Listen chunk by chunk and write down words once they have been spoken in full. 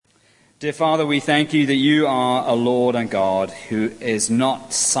Dear Father, we thank you that you are a Lord and God who is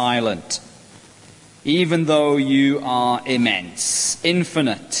not silent. Even though you are immense,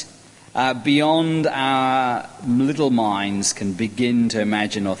 infinite, beyond our little minds can begin to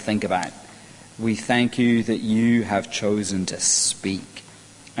imagine or think about, we thank you that you have chosen to speak,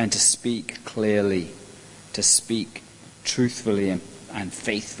 and to speak clearly, to speak truthfully and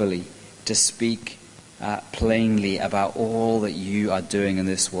faithfully, to speak plainly about all that you are doing in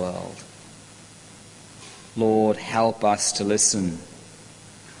this world. Lord, help us to listen.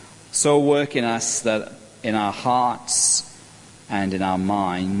 So work in us that in our hearts and in our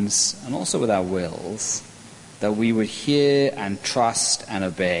minds, and also with our wills, that we would hear and trust and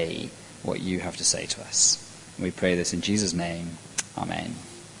obey what you have to say to us. We pray this in Jesus' name. Amen.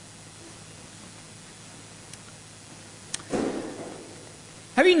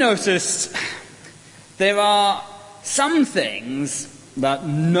 Have you noticed there are some things that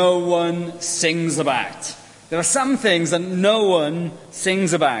no one sings about? There are some things that no one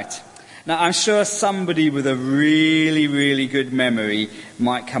sings about. Now, I'm sure somebody with a really, really good memory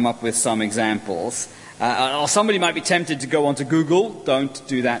might come up with some examples. Or somebody might be tempted to go onto Google. Don't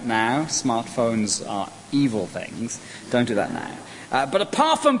do that now. Smartphones are evil things. Don't do that now. But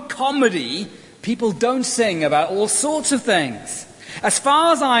apart from comedy, people don't sing about all sorts of things. As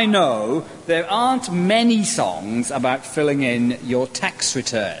far as I know, there aren't many songs about filling in your tax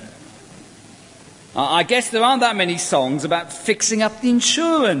return. I guess there aren't that many songs about fixing up the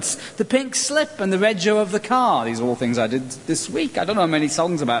insurance, the pink slip and the rego of the car. These are all things I did this week. I don't know many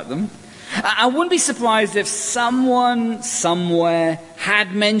songs about them. I wouldn't be surprised if someone somewhere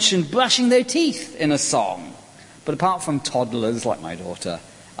had mentioned brushing their teeth in a song. But apart from toddlers like my daughter,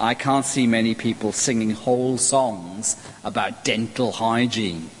 I can't see many people singing whole songs about dental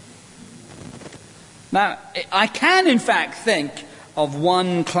hygiene. Now, I can in fact think of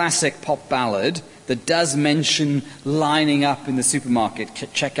one classic pop ballad that does mention lining up in the supermarket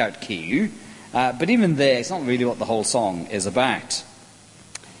checkout queue, but even there, it's not really what the whole song is about.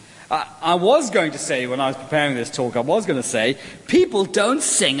 I was going to say, when I was preparing this talk, people don't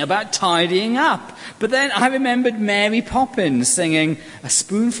sing about tidying up. But then I remembered Mary Poppins singing, "A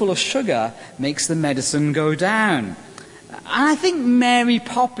spoonful of sugar makes the medicine go down." And I think Mary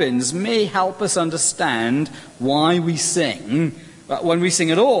Poppins may help us understand why we sing, when we sing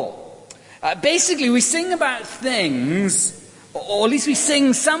at all. Basically, we sing about things, or at least we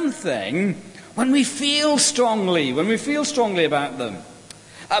sing something, when we feel strongly about them.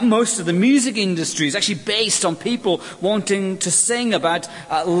 Most of the music industry is actually based on people wanting to sing about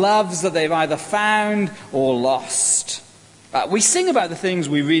loves that they've either found or lost. We sing about the things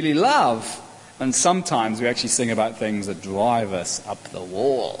we really love, and sometimes we actually sing about things that drive us up the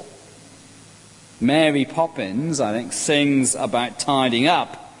wall. Mary Poppins, I think, sings about tidying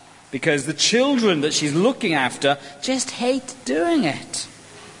up because the children that she's looking after just hate doing it.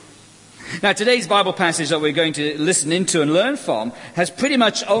 Now, today's Bible passage that we're going to listen into and learn from has pretty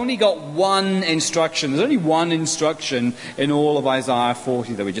much only got one instruction. There's only one instruction in all of Isaiah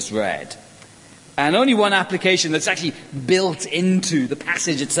 40 that we just read. And only one application that's actually built into the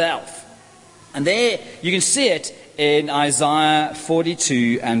passage itself. And there, you can see it in Isaiah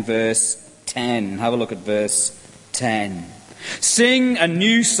 42 and verse 10. Have a look at verse 10. Sing a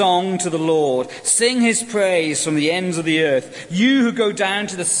new song to the Lord. Sing his praise from the ends of the earth. You who go down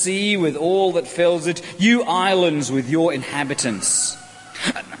to the sea with all that fills it. You islands with your inhabitants.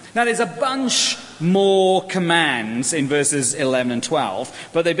 Now there's a bunch more commands in verses 11 and 12,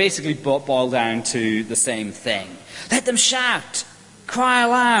 but they basically boil down to the same thing. Let them shout. Cry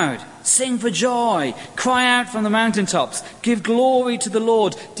aloud. Sing for joy. Cry out from the mountaintops. Give glory to the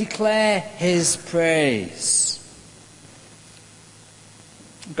Lord. Declare his praise.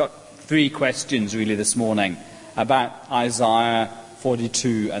 I've got three questions really this morning about Isaiah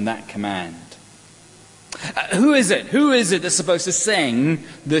 42 and that command. Who is it? Who is it that's supposed to sing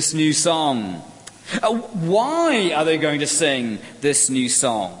this new song? Why are they going to sing this new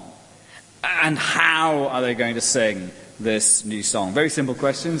song? And how are they going to sing this new song? Very simple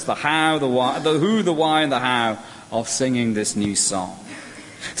questions. The how, the why, the who, the why, and the how of singing this new song.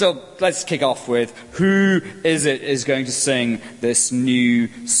 So let's kick off with who is it is going to sing this new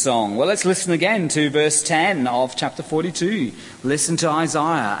song? Well, let's listen again to verse 10 of chapter 42. Listen to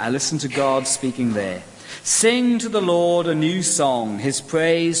Isaiah and listen to God speaking there. Sing to the Lord a new song, his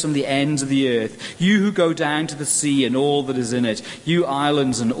praise from the ends of the earth. You who go down to the sea and all that is in it, you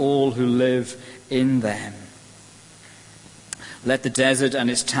islands and all who live in them. Let the desert and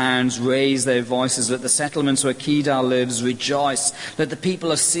its towns raise their voices. Let the settlements where Kedar lives rejoice. Let the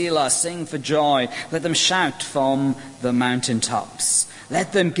people of Sela sing for joy. Let them shout from the mountaintops.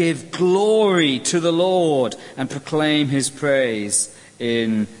 Let them give glory to the Lord and proclaim his praise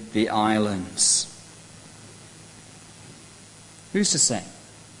in the islands. Who's to sing?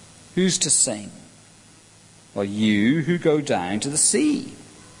 Who's to sing? Well, you who go down to the sea.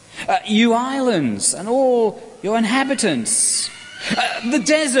 You islands and all your inhabitants. The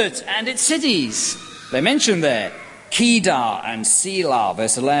desert and its cities. They're mentioned there. Kedar and Sela,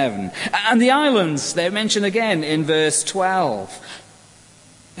 verse 11. And the islands, they're mentioned again in verse 12.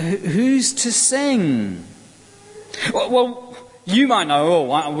 Who's to sing? Well, you might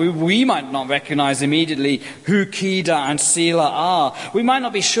know, we might not recognize immediately who Kedar and Sela are. We might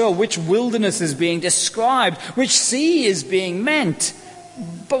not be sure which wilderness is being described, which sea is being meant.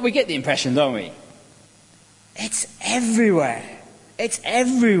 But we get the impression, don't we? It's everywhere. It's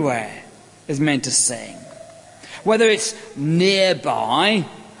everywhere is meant to sing. Whether it's nearby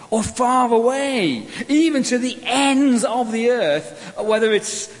or far away, even to the ends of the earth, whether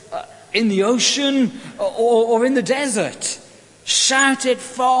it's in the ocean or in the desert. Shout it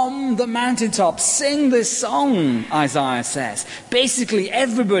from the mountaintops. Sing this song, Isaiah says. Basically,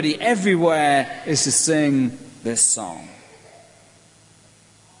 everybody, everywhere is to sing this song.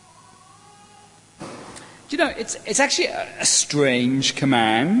 Do you know, it's actually a strange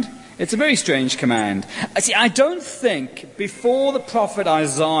command. It's a very strange command. See, I don't think before the prophet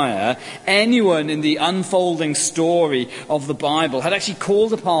Isaiah, anyone in the unfolding story of the Bible had actually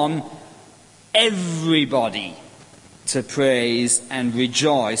called upon everybody to praise and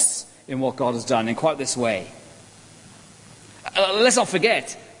rejoice in what God has done in quite this way. Let's not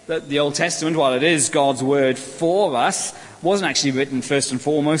forget that the Old Testament, while it is God's word for us, wasn't actually written first and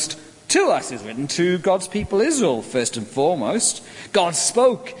foremost to us. It's written to God's people Israel first and foremost. God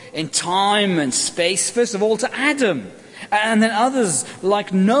spoke in time and space, first of all to Adam, and then others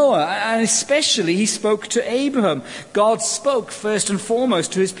like Noah, and especially he spoke to Abraham. God spoke first and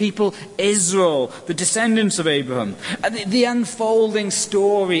foremost to his people Israel, the descendants of Abraham. The unfolding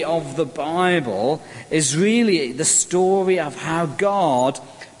story of the Bible is really the story of how God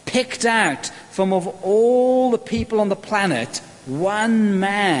picked out from of all the people on the planet one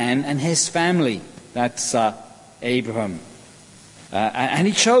man and his family. That's Abraham. And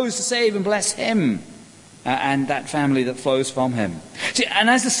he chose to save and bless him and that family that flows from him. See, and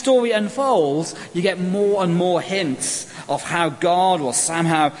as the story unfolds, you get more and more hints of how God will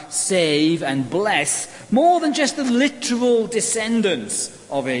somehow save and bless more than just the literal descendants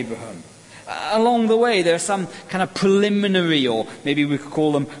of Abraham. Along the way, there are some kind of preliminary, or maybe we could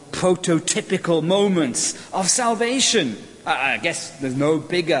call them prototypical moments of salvation. I guess there's no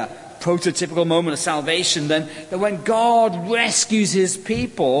bigger prototypical moment of salvation than when God rescues his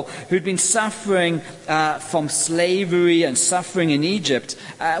people who'd been suffering from slavery and suffering in Egypt,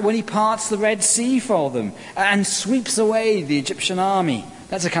 when he parts the Red Sea for them and sweeps away the Egyptian army.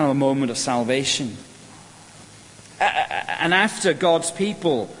 That's a kind of a moment of salvation. And after God's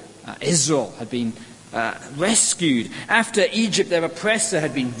people, Israel, had been rescued, after Egypt, their oppressor,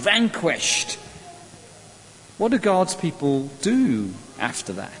 had been vanquished, what do God's people do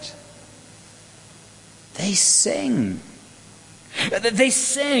after that? They sing. They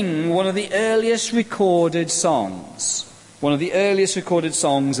sing one of the earliest recorded songs. One of the earliest recorded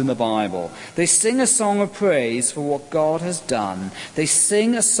songs in the Bible. They sing a song of praise for what God has done. They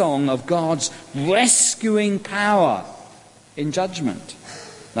sing a song of God's rescuing power in judgment.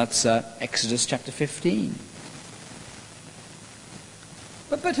 That's Exodus chapter 15.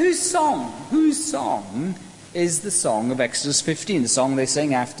 But whose song? Whose song is the song of Exodus 15, the song they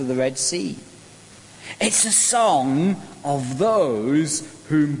sing after the Red Sea? It's a song of those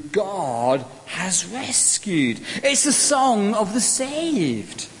whom God has rescued. It's a song of the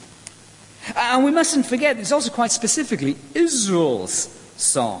saved. And we mustn't forget, it's also quite specifically Israel's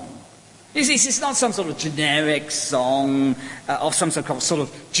song. It's not some sort of generic song of some sort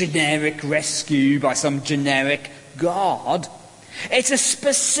of generic rescue by some generic God. It's a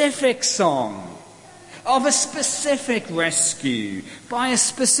specific song of a specific rescue by a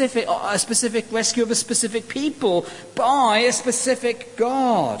specific rescue of a specific people by a specific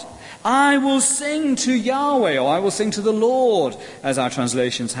God. I will sing to Yahweh, or I will sing to the Lord, as our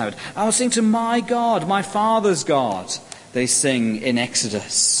translations have it. I will sing to my God, my father's God, they sing in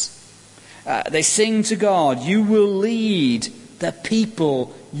Exodus. They sing to God, you will lead the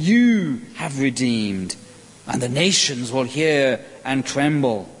people you have redeemed, and the nations will hear and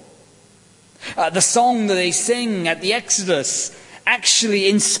tremble. The song that they sing at the Exodus actually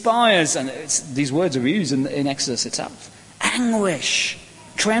inspires, and these words are used in Exodus itself, anguish,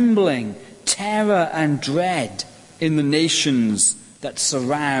 trembling, terror and dread in the nations that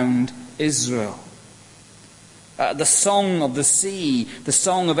surround Israel. The song of the sea, the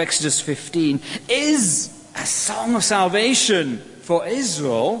song of Exodus 15, is a song of salvation for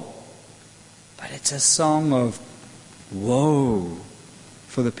Israel, but it's a song of woe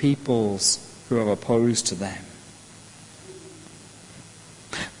for the peoples who are opposed to them.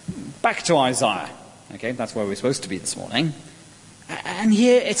 Back to Isaiah. Okay, that's where we're supposed to be this morning. And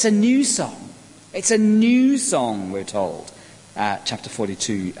here it's a new song. It's a new song, we're told. Chapter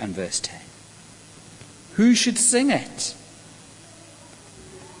 42 and verse 10. Who should sing it?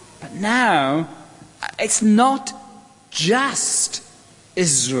 But now, it's not just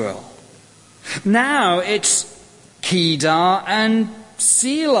Israel. Now it's Kedar and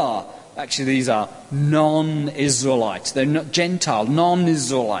Sela. Actually, these are non-Israelite. They're not Gentile,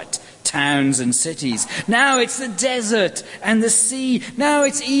 non-Israelite towns and cities. Now it's the desert and the sea. Now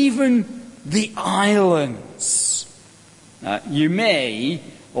it's even the islands. You may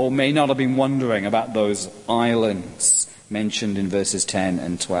or may not have been wondering about those islands mentioned in verses 10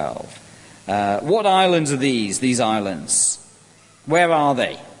 and 12. What islands are these islands? Where are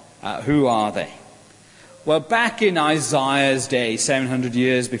they? Who are they? Well, back in Isaiah's day, 700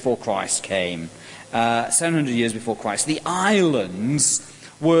 years before Christ came, 700 years before Christ, the islands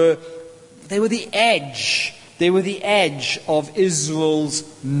were the edge. They were the edge of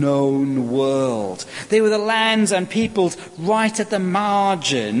Israel's known world. They were the lands and peoples right at the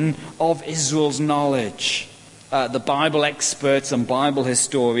margin of Israel's knowledge. The Bible experts and Bible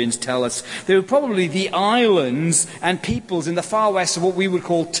historians tell us they were probably the islands and peoples in the far west of what we would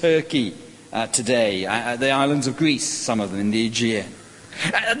call Turkey today. The islands of Greece, some of them in the Aegean.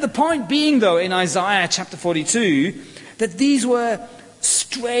 The point being, though, in Isaiah chapter 42, that these were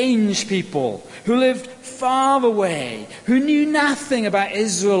strange people who lived far away, who knew nothing about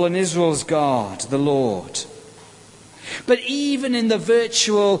Israel and Israel's God, the Lord. But even in the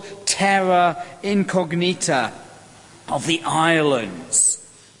virtual terra incognita of the islands,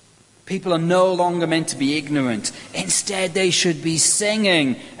 people are no longer meant to be ignorant. Instead, they should be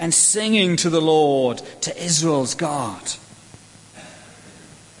singing and singing to the Lord, to Israel's God.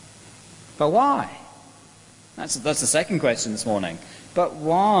 But why? That's the second question this morning. But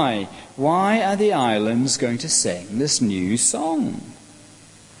why? Why are the islands going to sing this new song?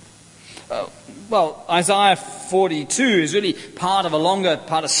 Well, Isaiah 42 is really part of a longer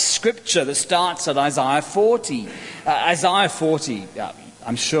part of Scripture that starts at Isaiah 40. Isaiah 40,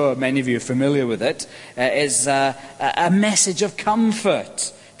 I'm sure many of you are familiar with it, is a message of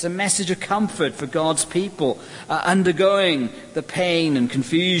comfort. It's a message of comfort for God's people undergoing the pain and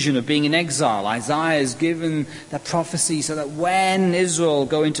confusion of being in exile. Isaiah is given the prophecy so that when Israel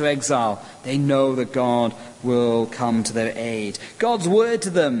go into exile, they know that God will come to their aid. God's word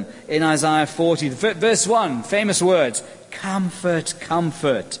to them in Isaiah 40, verse 1, famous words, "Comfort,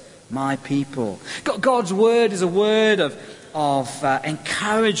 comfort my people." God's word is a word of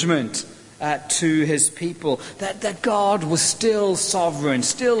encouragement to his people, that God was still sovereign,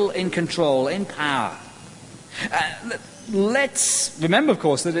 still in control, in power. Let's remember, of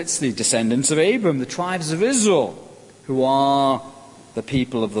course, that it's the descendants of Abram, the tribes of Israel, who are the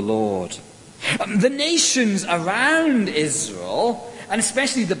people of the Lord. The nations around Israel, and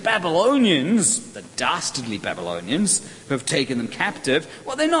especially the Babylonians, the dastardly Babylonians who have taken them captive,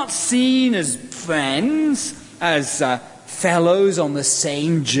 well, they're not seen as friends, as fellows on the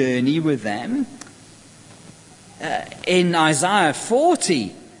same journey with them. In Isaiah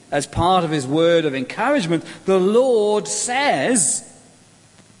 40, as part of his word of encouragement, the Lord says,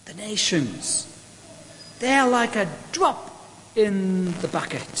 the nations, they're like a drop in the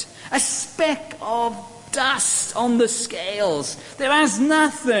bucket, a speck of dust on the scales. They're as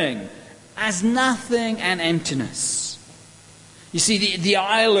nothing and emptiness. You see, the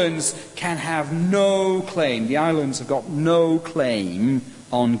islands can have no claim. The islands have got no claim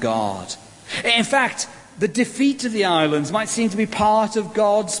on God. In fact, the defeat of the islands might seem to be part of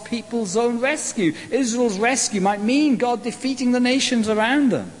God's people's own rescue. Israel's rescue might mean God defeating the nations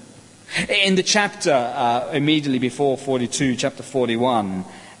around them. In the chapter immediately before 42, chapter 41,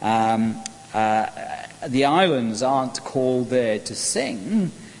 the islands aren't called there to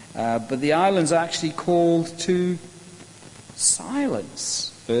sing, but the islands are actually called to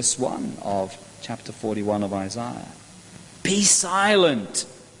silence. Verse 1 of chapter 41 of Isaiah. Be silent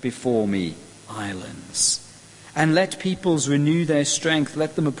before me, islands, and let peoples renew their strength.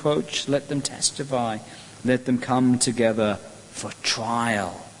 Let them approach, let them testify, let them come together for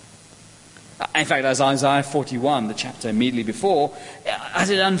trial. In fact, as Isaiah 41, the chapter immediately before, as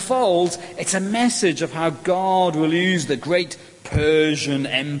it unfolds, it's a message of how God will use the great Persian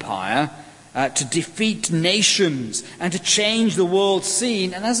Empire to defeat nations and to change the world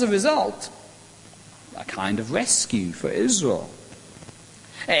scene, and as a result, a kind of rescue for Israel.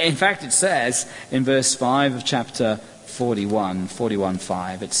 In fact, it says in verse 5 of chapter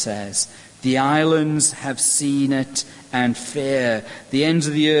 41:5, it says, "The islands have seen it and fear. The ends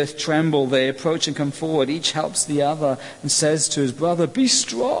of the earth tremble. They approach and come forward. Each helps the other and says to his brother, 'Be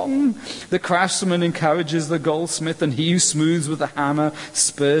strong.' The craftsman encourages the goldsmith, and he who smooths with the hammer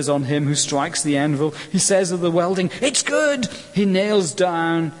spurs on him who strikes the anvil. He says of the welding, 'It's good.' He nails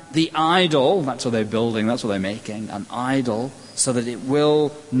down the idol," that's what they're building, that's what they're making, an idol, "so that it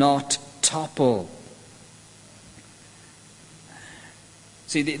will not topple."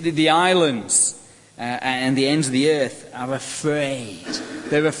 See, the islands and the ends of the earth are afraid.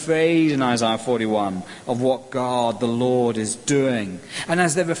 They're afraid in Isaiah 41 of what God, the Lord, is doing. And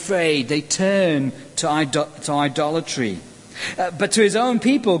as they're afraid, they turn to idolatry. But to his own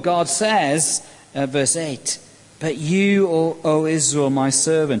people, God says, verse 8, "But you, O Israel, my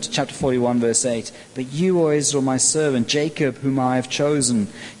servant," chapter 41, verse 8, "But you, O Israel, my servant, Jacob, whom I have chosen,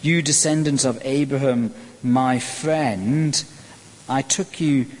 you descendants of Abraham, my friend, I took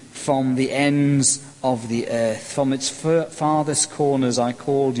you from the ends of the earth. From its farthest corners I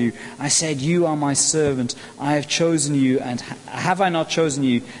called you. I said, 'You are my servant. I have chosen you, and have I not chosen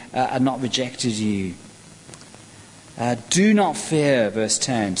you and not rejected you?' Do not fear," verse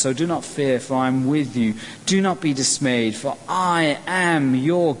 10. "So do not fear, for I am with you. Do not be dismayed, for I am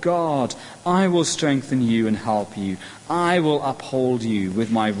your God. I will strengthen you and help you. I will uphold you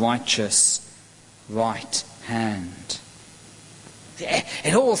with my righteous right hand."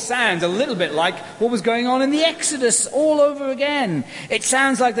 It all sounds a little bit like what was going on in the Exodus all over again. It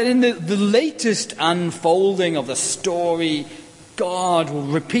sounds like that in the latest unfolding of the story, God will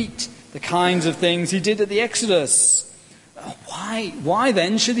repeat the kinds of things he did at the Exodus. Why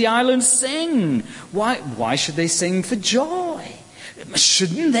then should the islands sing? Why should they sing for joy?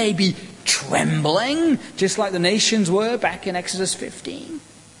 Shouldn't they be trembling, just like the nations were back in Exodus 15?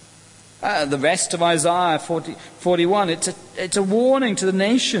 The rest of Isaiah 41, it's a warning to the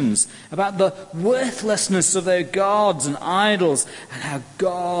nations about the worthlessness of their gods and idols, and how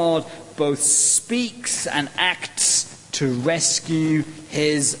God both speaks and acts to rescue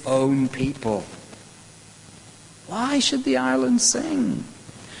his own people. Why should the islands sing?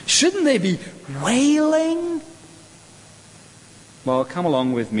 Shouldn't they be wailing? Well, come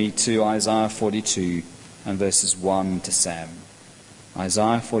along with me to Isaiah 42 and verses 1 to 7.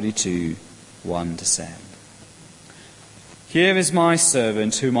 Isaiah 42, 1 to 7. "Here is my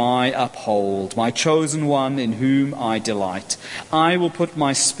servant whom I uphold, my chosen one in whom I delight. I will put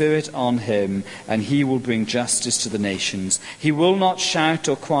my spirit on him, and he will bring justice to the nations. He will not shout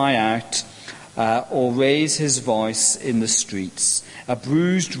or cry out, or raise his voice in the streets. A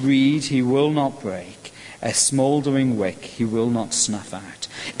bruised reed he will not break, a smoldering wick he will not snuff out.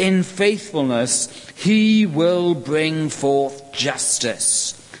 In faithfulness he will bring forth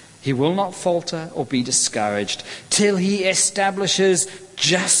justice. He will not falter or be discouraged till he establishes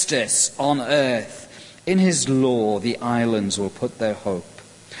justice on earth. In his law the islands will put their hope.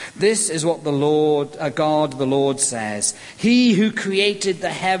 This is what the Lord, God the Lord says. He who created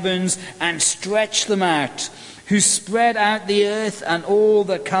the heavens and stretched them out, who spread out the earth and all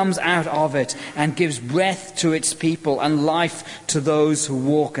that comes out of it, and gives breath to its people and life to those who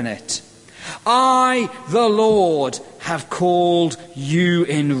walk in it. I, the Lord, have called you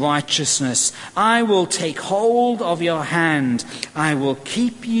in righteousness. I will take hold of your hand. I will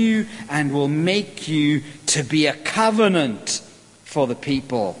keep you and will make you to be a covenant for the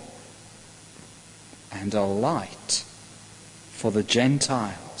people and a light for the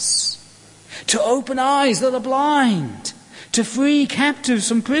Gentiles. To open eyes that are blind, to free captives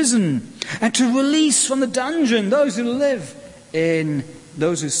from prison, and to release from the dungeon those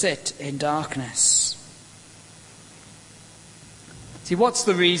who sit in darkness." See, what's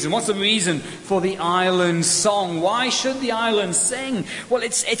the reason? What's the reason for the island song? Why should the island sing? Well,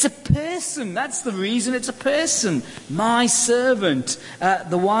 it's a person. That's the reason. It's a person. My servant,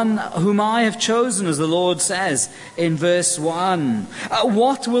 the one whom I have chosen, as the Lord says in verse 1.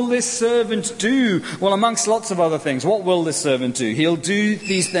 What will this servant do? Well, amongst lots of other things, what will this servant do? He'll do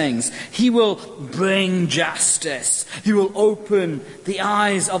these things. He will bring justice. He will open the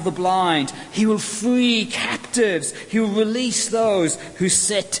eyes of the blind. He will free captives. He will release those who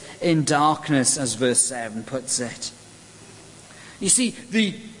sit in darkness, as verse 7 puts it. You see,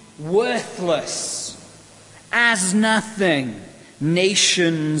 the worthless, as nothing,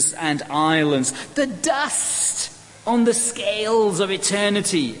 nations and islands, the dust on the scales of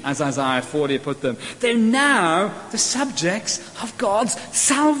eternity, as Isaiah 40 put them. They're now the subjects of God's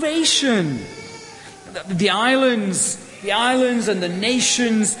salvation. The islands and the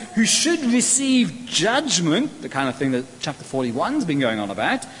nations who should receive judgment, the kind of thing that chapter 41's been going on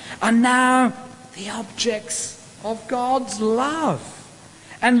about, are now the objects of God's love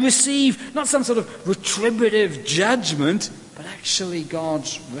and receive not some sort of retributive judgment, but actually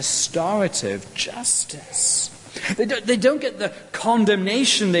God's restorative justice. They don't get the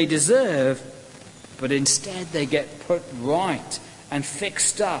condemnation they deserve, but instead they get put right and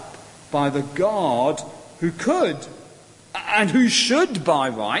fixed up by the God who could and who should by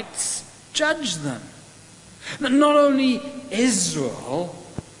rights judge them. Not only Israel,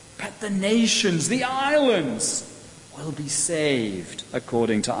 but the nations, the islands, will be saved,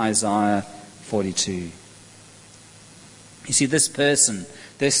 according to Isaiah 42. You see, this person,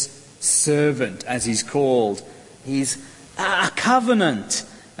 this servant, as he's called, he's a covenant,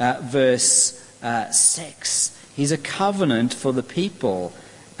 verse 6. He's a covenant for the people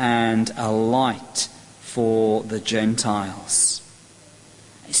and a light for the Gentiles.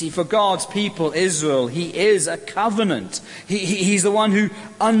 You see, for God's people, Israel, he is a covenant. He's the one who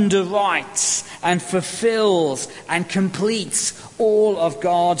underwrites and fulfills and completes all of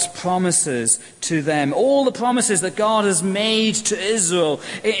God's promises to them. All the promises that God has made to Israel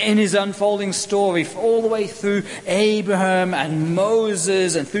in his unfolding story, all the way through Abraham and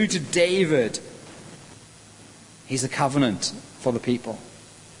Moses and through to David. He's a covenant for the people.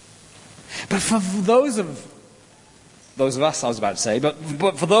 But for those of us, I was about to say, but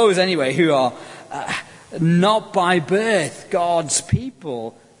for those anyway who are not by birth God's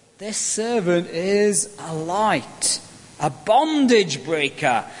people, this servant is a light, a bondage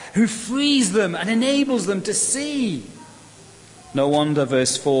breaker who frees them and enables them to see. No wonder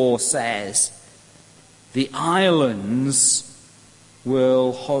verse 4 says, the islands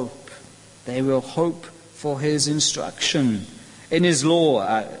will hope. They will hope for his instruction. In his law,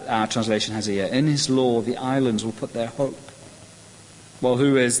 our translation has here, in his law the islands will put their hope. Well,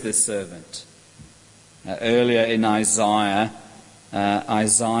 who is this servant? Earlier in Isaiah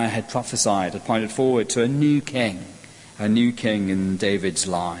had prophesied, had pointed forward to a new king in David's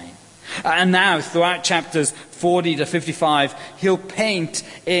line. And now, throughout chapters 40 to 55, he'll paint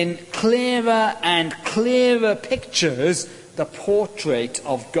in clearer and clearer pictures the portrait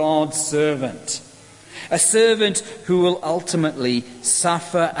of God's servant. A servant who will ultimately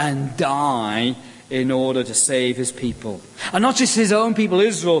suffer and die in order to save his people. And not just his own people,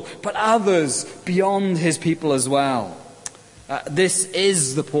 Israel, but others beyond his people as well. This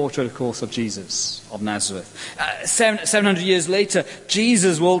is the portrait, of course, of Jesus of Nazareth. 700 years later,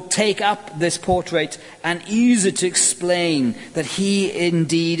 Jesus will take up this portrait and use it to explain that he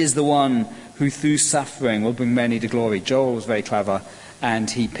indeed is the one who through suffering will bring many to glory. Joel was very clever, and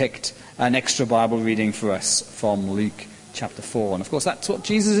he picked an extra Bible reading for us from Luke chapter 4. And of course that's what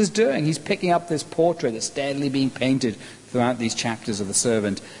Jesus is doing. He's picking up this portrait that's steadily being painted throughout these chapters of the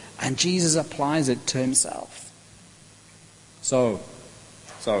servant, and Jesus applies it to himself. So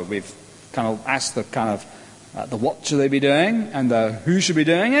we've kind of asked the the what should they be doing and the who should be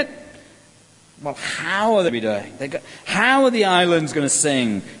doing it. Well, how are they doing? How are the islands going to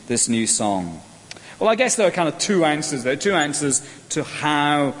sing this new song? Well, I guess there are kind of two answers. There are two answers to the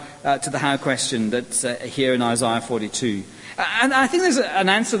how question that's here in Isaiah 42. And I think there's an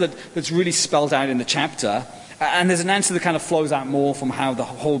answer that's really spelled out in the chapter, and there's an answer that kind of flows out more from how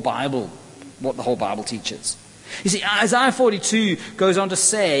what the whole Bible teaches. You see, Isaiah 42 goes on to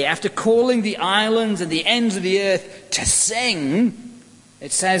say, after calling the islands and the ends of the earth to sing,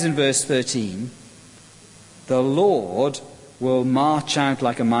 it says in verse 13, the Lord will march out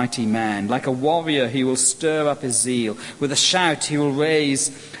like a mighty man. Like a warrior, he will stir up his zeal. With a shout, he will raise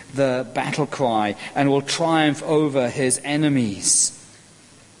the battle cry and will triumph over his enemies.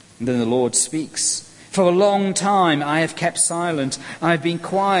 And then the Lord speaks. For a long time I have kept silent. I have been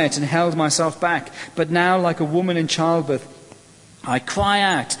quiet and held myself back. But now, like a woman in childbirth, I cry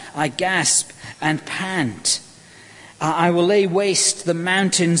out, I gasp and pant. I will lay waste the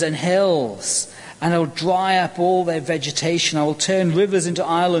mountains and hills, and I will dry up all their vegetation. I will turn rivers into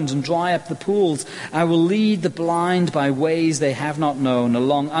islands and dry up the pools. I will lead the blind by ways they have not known.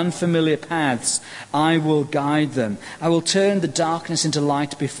 Along unfamiliar paths I will guide them. I will turn the darkness into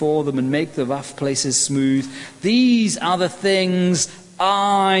light before them and make the rough places smooth. These are the things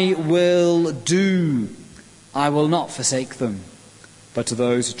I will do. I will not forsake them. But to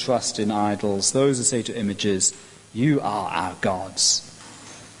those who trust in idols, those who say to images, you are our gods,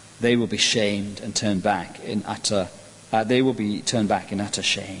 they will be shamed and turned back in utter they will be turned back in utter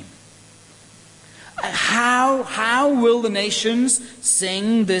shame. How will the nations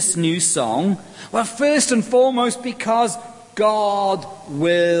sing this new song? Well, first and foremost, because God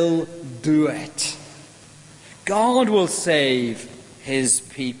will do it. God will save his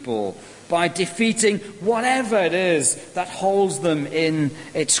people by defeating whatever it is that holds them in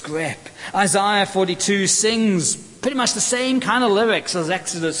its grip. Isaiah 42 sings pretty much the same kind of lyrics as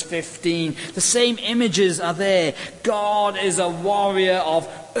Exodus 15. The same images are there. God is a warrior of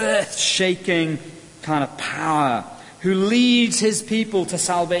earth-shaking kind of power who leads his people to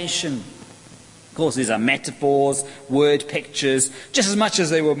salvation. Of course, these are metaphors, word pictures, just as much as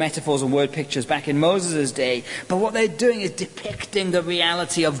they were metaphors and word pictures back in Moses' day. But what they're doing is depicting the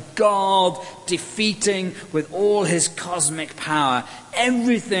reality of God defeating with all his cosmic power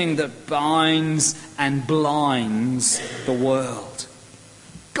everything that binds and blinds the world.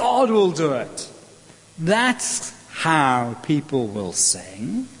 God will do it. That's how people will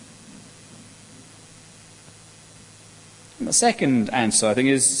sing. And the second answer, I think,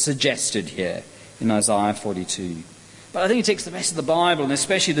 is suggested here in Isaiah 42. But I think it takes the rest of the Bible, and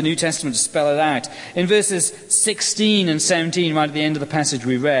especially the New Testament, to spell it out. In verses 16 and 17, right at the end of the passage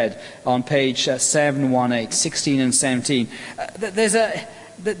we read, on page 718, 16 and 17, there's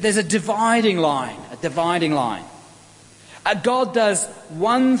a dividing line, God does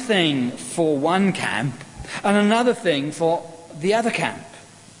one thing for one camp, and another thing for the other camp.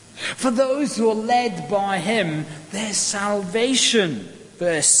 For those who are led by him, there's salvation.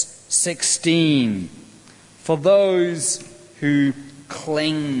 Verse 16. For those who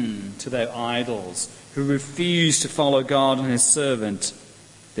cling to their idols, who refuse to follow God and his servant,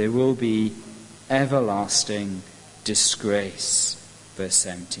 there will be everlasting disgrace. Verse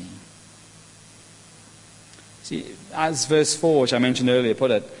 17. See, as verse 4, which I mentioned earlier, put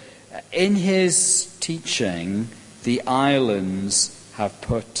it, in his teaching, the islands have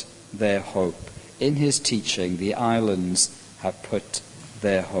put their hope. In his teaching, the islands have put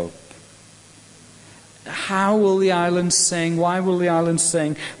their hope. How will the islands sing? Why will the islands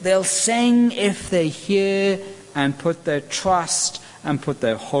sing? They'll sing if they hear and put their trust and put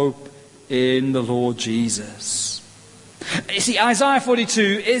their hope in the Lord Jesus. You see, Isaiah 42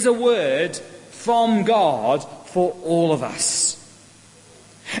 is a word from God for all of us.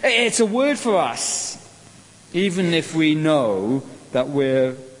 It's a word for us, even if we know that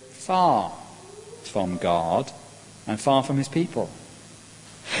we're far from God and far from his people.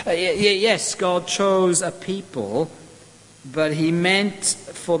 Yes, God chose a people, but he meant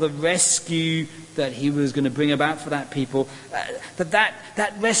for the rescue that he was going to bring about for that people,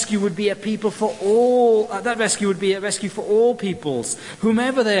 that rescue would be a people for all. That rescue would be a rescue for all peoples,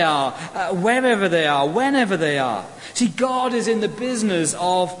 whomever they are, wherever they are, whenever they are. See, God is in the business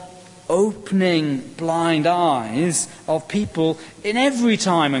of opening blind eyes of people in every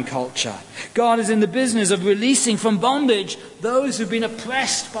time and culture. God is in the business of releasing from bondage those who've been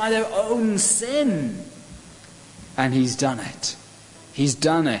oppressed by their own sin. And he's done it. He's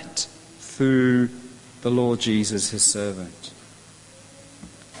done it through the Lord Jesus, his servant.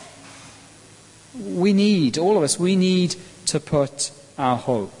 All of us, we need to put our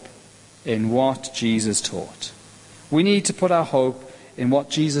hope in what Jesus taught. We need to put our hope in what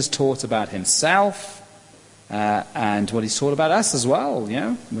Jesus taught about himself and what he's taught about us as well.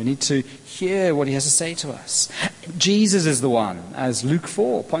 We need to hear what he has to say to us. Jesus is the one, as Luke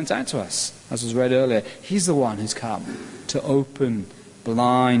 4 points out to us, as was read earlier. He's the one who's come to open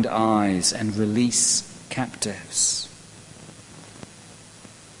blind eyes and release captives.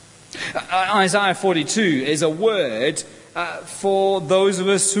 Isaiah 42 is a word for those of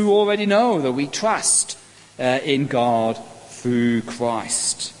us who already know that we trust in God through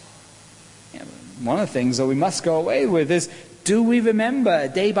Christ. One of the things that we must go away with is, do we remember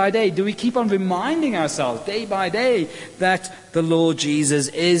day by day, do we keep on reminding ourselves day by day that the Lord Jesus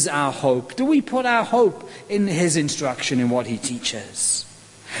is our hope? Do we put our hope in his instruction, in what he teaches?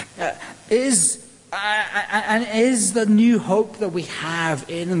 Is the new hope that we have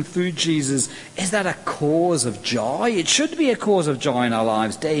in and through Jesus, is that a cause of joy? It should be a cause of joy in our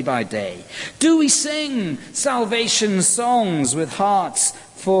lives day by day. Do we sing salvation songs with hearts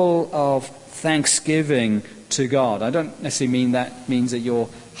full of thanksgiving to God? I don't necessarily mean that means that you're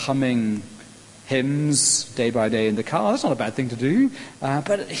humming hymns day by day in the car. That's not a bad thing to do.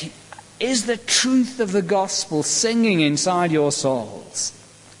 But is the truth of the gospel singing inside your souls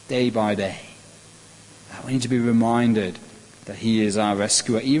day by day? We need to be reminded that he is our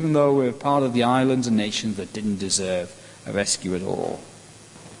rescuer, even though we're part of the islands and nations that didn't deserve a rescue at all.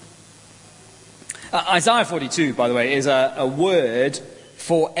 Isaiah 42, by the way, is a word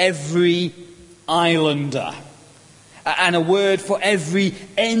for every islander. and a word for every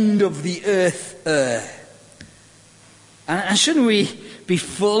end of the earth. And shouldn't we be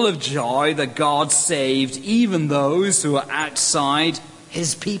full of joy that God saved even those who are outside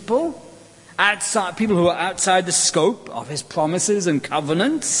his people? People who are outside the scope of his promises and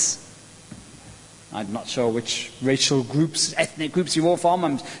covenants? I'm not sure which racial groups, ethnic groups you're all from.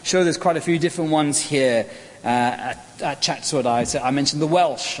 I'm sure there's quite a few different ones here at Chatswood. I mentioned the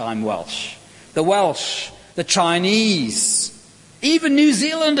Welsh. I'm Welsh. The Welsh, the Chinese, even New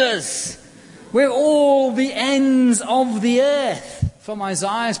Zealanders. We're all the ends of the earth from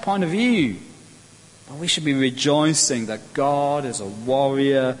Isaiah's point of view. But we should be rejoicing that God is a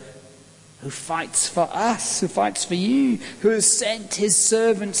warrior who fights for us, who fights for you, who has sent his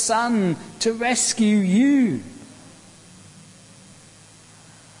servant son to rescue you.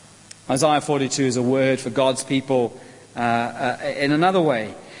 Isaiah 42 is a word for God's people in another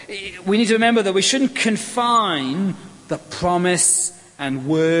way. We need to remember that we shouldn't confine the promise and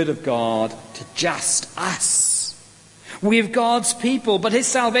word of God to just us. We are God's people, but his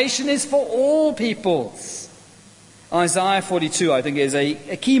salvation is for all peoples. Isaiah 42, I think, is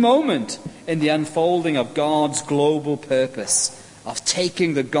a key moment in the unfolding of God's global purpose of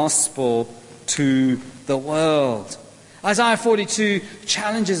taking the gospel to the world. Isaiah 42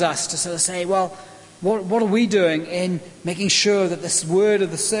 challenges us to sort of say, well, what are we doing in making sure that this word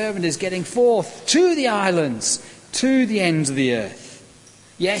of the servant is getting forth to the islands, to the ends of the earth?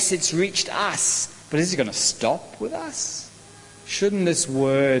 Yes, it's reached us, but is it going to stop with us? Shouldn't this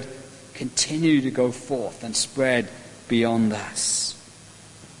word continue to go forth and spread beyond us?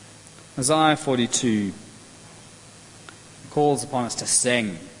 Isaiah 42 calls upon us to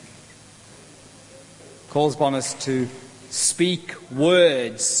sing, calls upon us to speak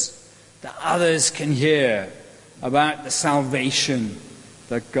words that others can hear about the salvation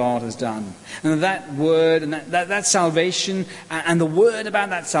that God has done. And that word and that salvation and the word about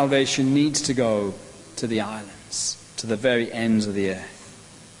that salvation needs to go to the islands, to the very ends of the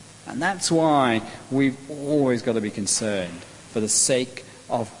earth. And that's why we've always got to be concerned for the sake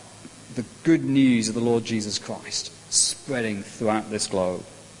of the good news of the Lord Jesus Christ spreading throughout this globe.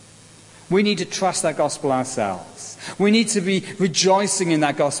 We need to trust that gospel ourselves. We need to be rejoicing in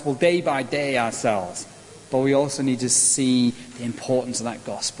that gospel day by day ourselves. But we also need to see the importance of that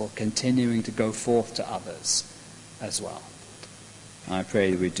gospel continuing to go forth to others as well. And I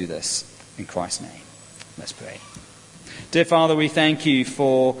pray that we do this in Christ's name. Let's pray. Dear Father, we thank you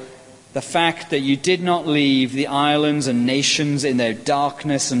for the fact that you did not leave the islands and nations in their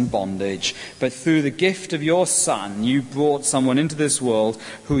darkness and bondage, but through the gift of your Son, you brought someone into this world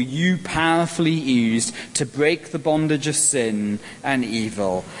who you powerfully used to break the bondage of sin and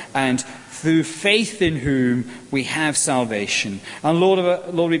evil, and through faith in whom we have salvation. And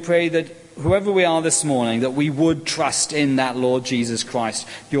Lord, we pray that whoever we are this morning, that we would trust in that Lord Jesus Christ,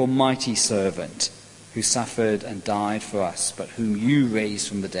 your mighty servant, who suffered and died for us, but whom you raised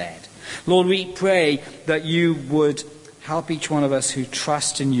from the dead. Lord, we pray that you would help each one of us who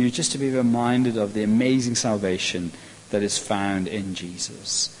trust in you just to be reminded of the amazing salvation that is found in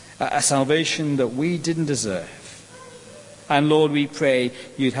Jesus. A salvation that we didn't deserve. And Lord, we pray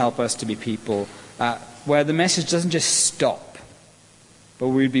you'd help us to be people where the message doesn't just stop, but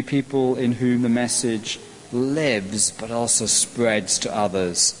we'd be people in whom the message lives but also spreads to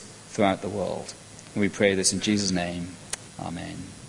others throughout the world. And we pray this in Jesus' name. Amen.